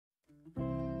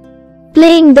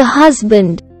playing the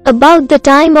husband, about the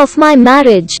time of my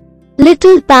marriage.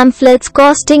 Little pamphlets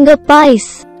costing a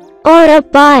pice, or a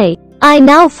pie, I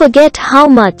now forget how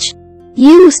much,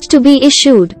 used to be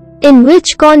issued, in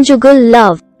which conjugal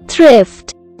love,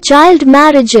 thrift, child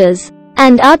marriages,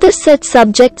 and other such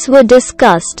subjects were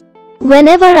discussed.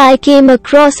 Whenever I came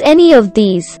across any of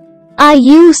these, I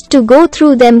used to go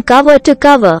through them cover to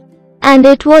cover, and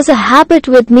it was a habit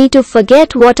with me to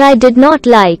forget what I did not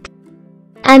like,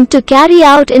 and to carry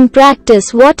out in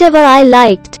practice whatever I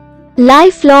liked.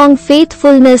 Lifelong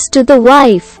faithfulness to the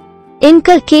wife,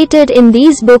 inculcated in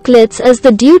these booklets as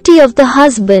the duty of the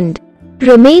husband,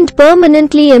 remained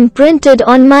permanently imprinted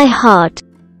on my heart.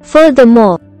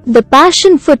 Furthermore, the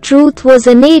passion for truth was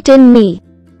innate in me,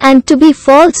 and to be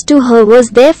false to her was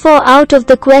therefore out of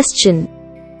the question.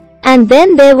 And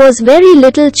then there was very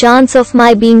little chance of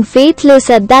my being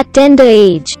faithless at that tender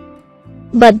age.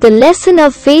 But the lesson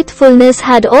of faithfulness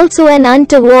had also an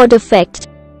untoward effect.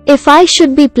 If I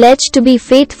should be pledged to be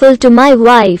faithful to my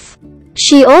wife,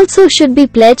 she also should be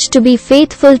pledged to be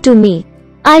faithful to me.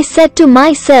 I said to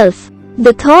myself,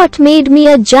 the thought made me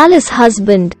a jealous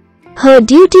husband. Her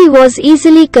duty was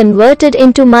easily converted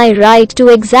into my right to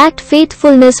exact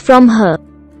faithfulness from her.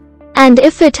 And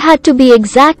if it had to be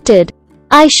exacted,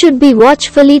 I should be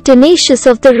watchfully tenacious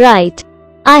of the right.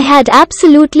 I had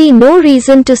absolutely no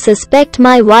reason to suspect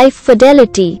my wife's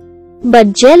fidelity.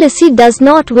 But jealousy does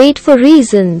not wait for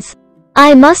reasons.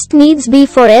 I must needs be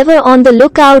forever on the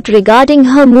lookout regarding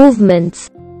her movements.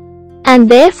 And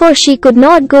therefore she could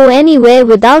not go anywhere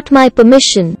without my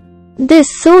permission. This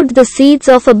sowed the seeds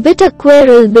of a bitter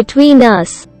quarrel between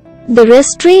us. The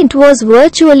restraint was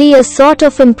virtually a sort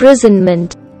of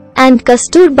imprisonment. And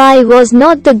Kasturbai was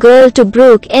not the girl to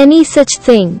brook any such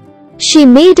thing. She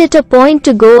made it a point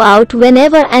to go out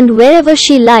whenever and wherever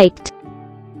she liked.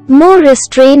 More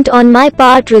restraint on my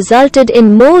part resulted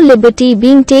in more liberty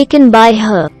being taken by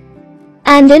her,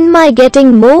 and in my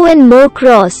getting more and more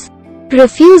cross.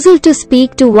 Refusal to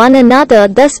speak to one another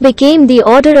thus became the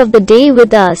order of the day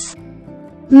with us.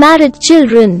 Married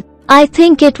children, I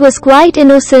think it was quite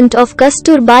innocent of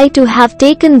Kasturbai to have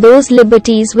taken those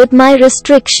liberties with my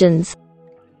restrictions.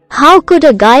 How could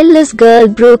a guileless girl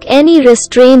brook any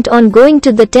restraint on going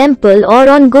to the temple or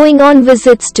on going on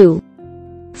visits to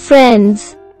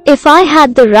friends? If I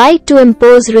had the right to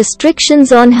impose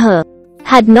restrictions on her,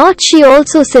 had not she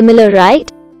also similar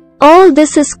right? All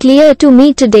this is clear to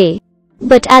me today.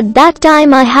 But at that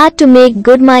time I had to make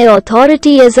good my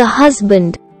authority as a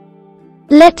husband.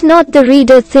 Let not the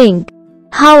reader think,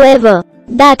 however,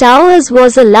 that ours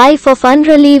was a life of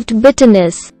unrelieved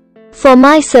bitterness. For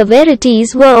my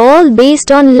severities were all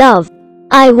based on love.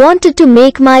 I wanted to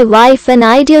make my wife an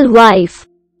ideal wife.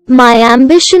 My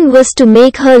ambition was to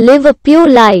make her live a pure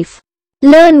life,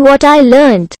 learn what I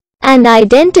learned, and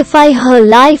identify her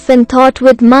life and thought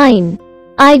with mine.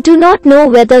 I do not know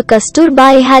whether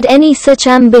Kasturbai had any such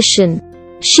ambition.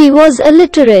 She was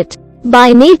illiterate.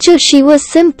 By nature she was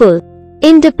simple,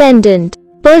 independent,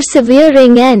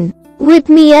 persevering and, with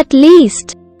me at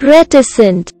least,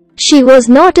 reticent. She was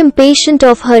not impatient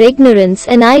of her ignorance,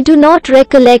 and I do not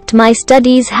recollect my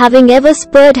studies having ever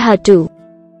spurred her to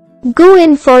go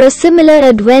in for a similar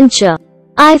adventure.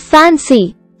 I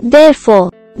fancy,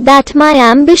 therefore, that my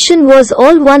ambition was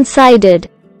all one-sided.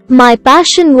 My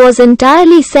passion was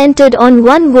entirely centered on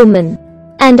one woman,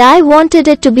 and I wanted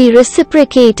it to be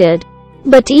reciprocated.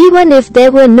 But even if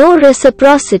there were no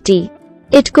reciprocity,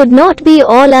 it could not be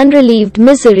all unrelieved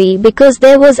misery because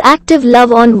there was active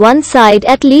love on one side.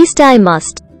 At least I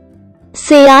must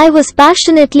say I was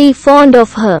passionately fond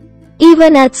of her.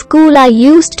 Even at school I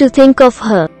used to think of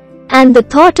her, and the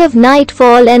thought of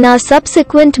nightfall and our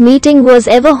subsequent meeting was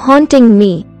ever haunting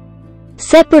me.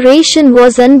 Separation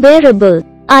was unbearable.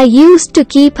 I used to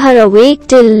keep her awake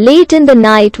till late in the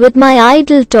night with my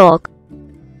idle talk.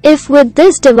 If with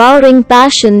this devouring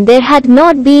passion there had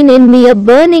not been in me a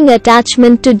burning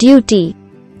attachment to duty,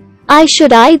 I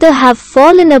should either have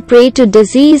fallen a prey to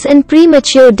disease and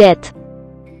premature death,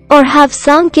 or have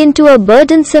sunk into a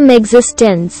burdensome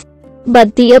existence.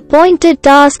 But the appointed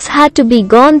tasks had to be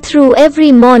gone through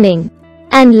every morning,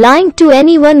 and lying to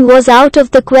anyone was out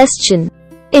of the question.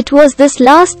 It was this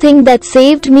last thing that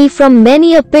saved me from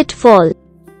many a pitfall.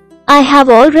 I have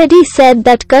already said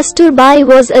that Kasturbai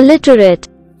was illiterate.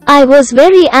 I was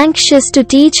very anxious to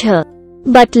teach her,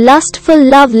 but lustful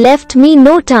love left me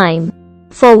no time.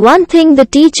 For one thing, the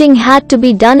teaching had to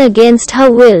be done against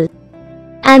her will,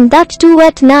 and that too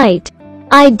at night.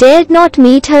 I dared not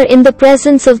meet her in the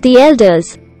presence of the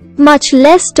elders, much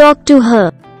less talk to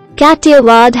her.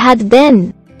 Kathiawad had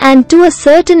then, and to a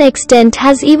certain extent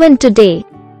has even today,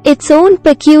 its own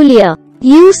peculiar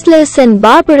Useless and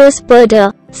barbarous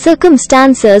murder.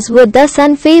 Circumstances were thus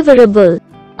unfavorable.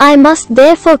 I must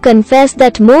therefore confess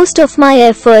that most of my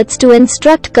efforts to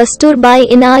instruct Kasturbai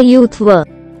in our youth were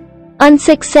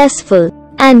unsuccessful.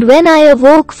 And when I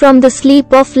awoke from the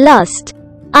sleep of lust,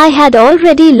 I had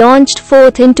already launched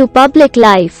forth into public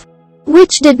life,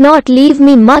 which did not leave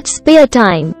me much spare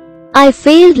time. I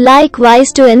failed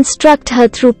likewise to instruct her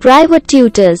through private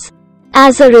tutors.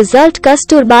 As a result,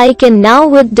 Kasturbai can now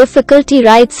with difficulty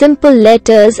write simple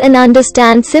letters and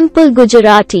understand simple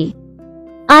Gujarati.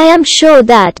 I am sure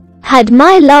that, had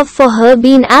my love for her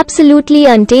been absolutely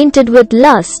untainted with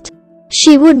lust,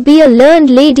 she would be a learned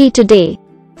lady today.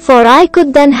 For I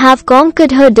could then have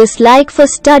conquered her dislike for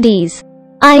studies.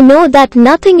 I know that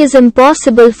nothing is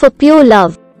impossible for pure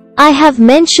love. I have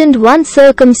mentioned one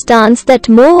circumstance that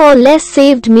more or less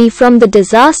saved me from the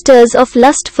disasters of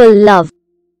lustful love.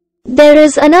 There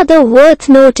is another worth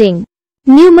noting.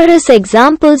 Numerous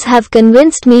examples have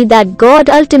convinced me that God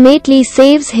ultimately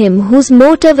saves him whose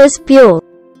motive is pure.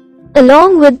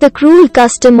 Along with the cruel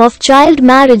custom of child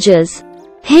marriages,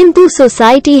 Hindu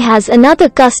society has another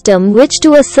custom which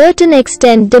to a certain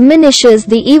extent diminishes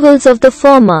the evils of the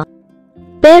former.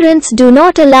 Parents do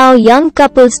not allow young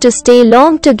couples to stay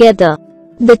long together.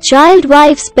 The child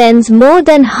wife spends more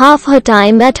than half her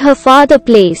time at her father's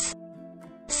place.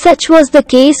 Such was the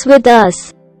case with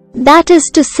us. That is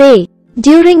to say,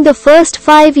 during the first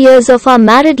 5 years of our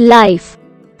married life,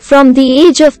 from the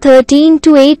age of 13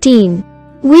 to 18,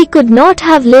 we could not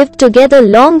have lived together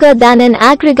longer than an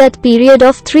aggregate period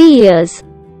of 3 years.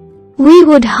 We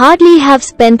would hardly have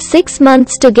spent 6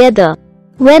 months together,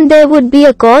 when there would be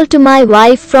a call to my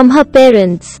wife from her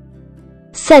parents.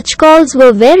 Such calls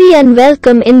were very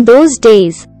unwelcome in those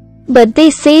days, but they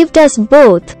saved us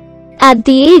both. At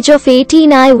the age of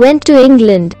 18 I went to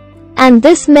England, and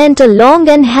this meant a long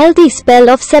and healthy spell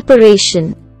of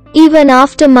separation. Even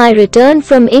after my return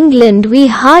from England we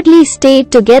hardly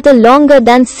stayed together longer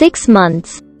than 6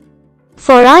 months.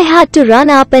 For I had to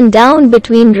run up and down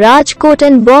between Rajkot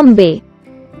and Bombay.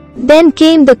 Then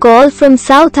came the call from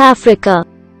South Africa,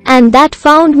 and that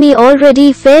found me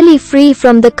already fairly free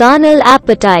from the carnal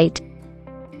appetite.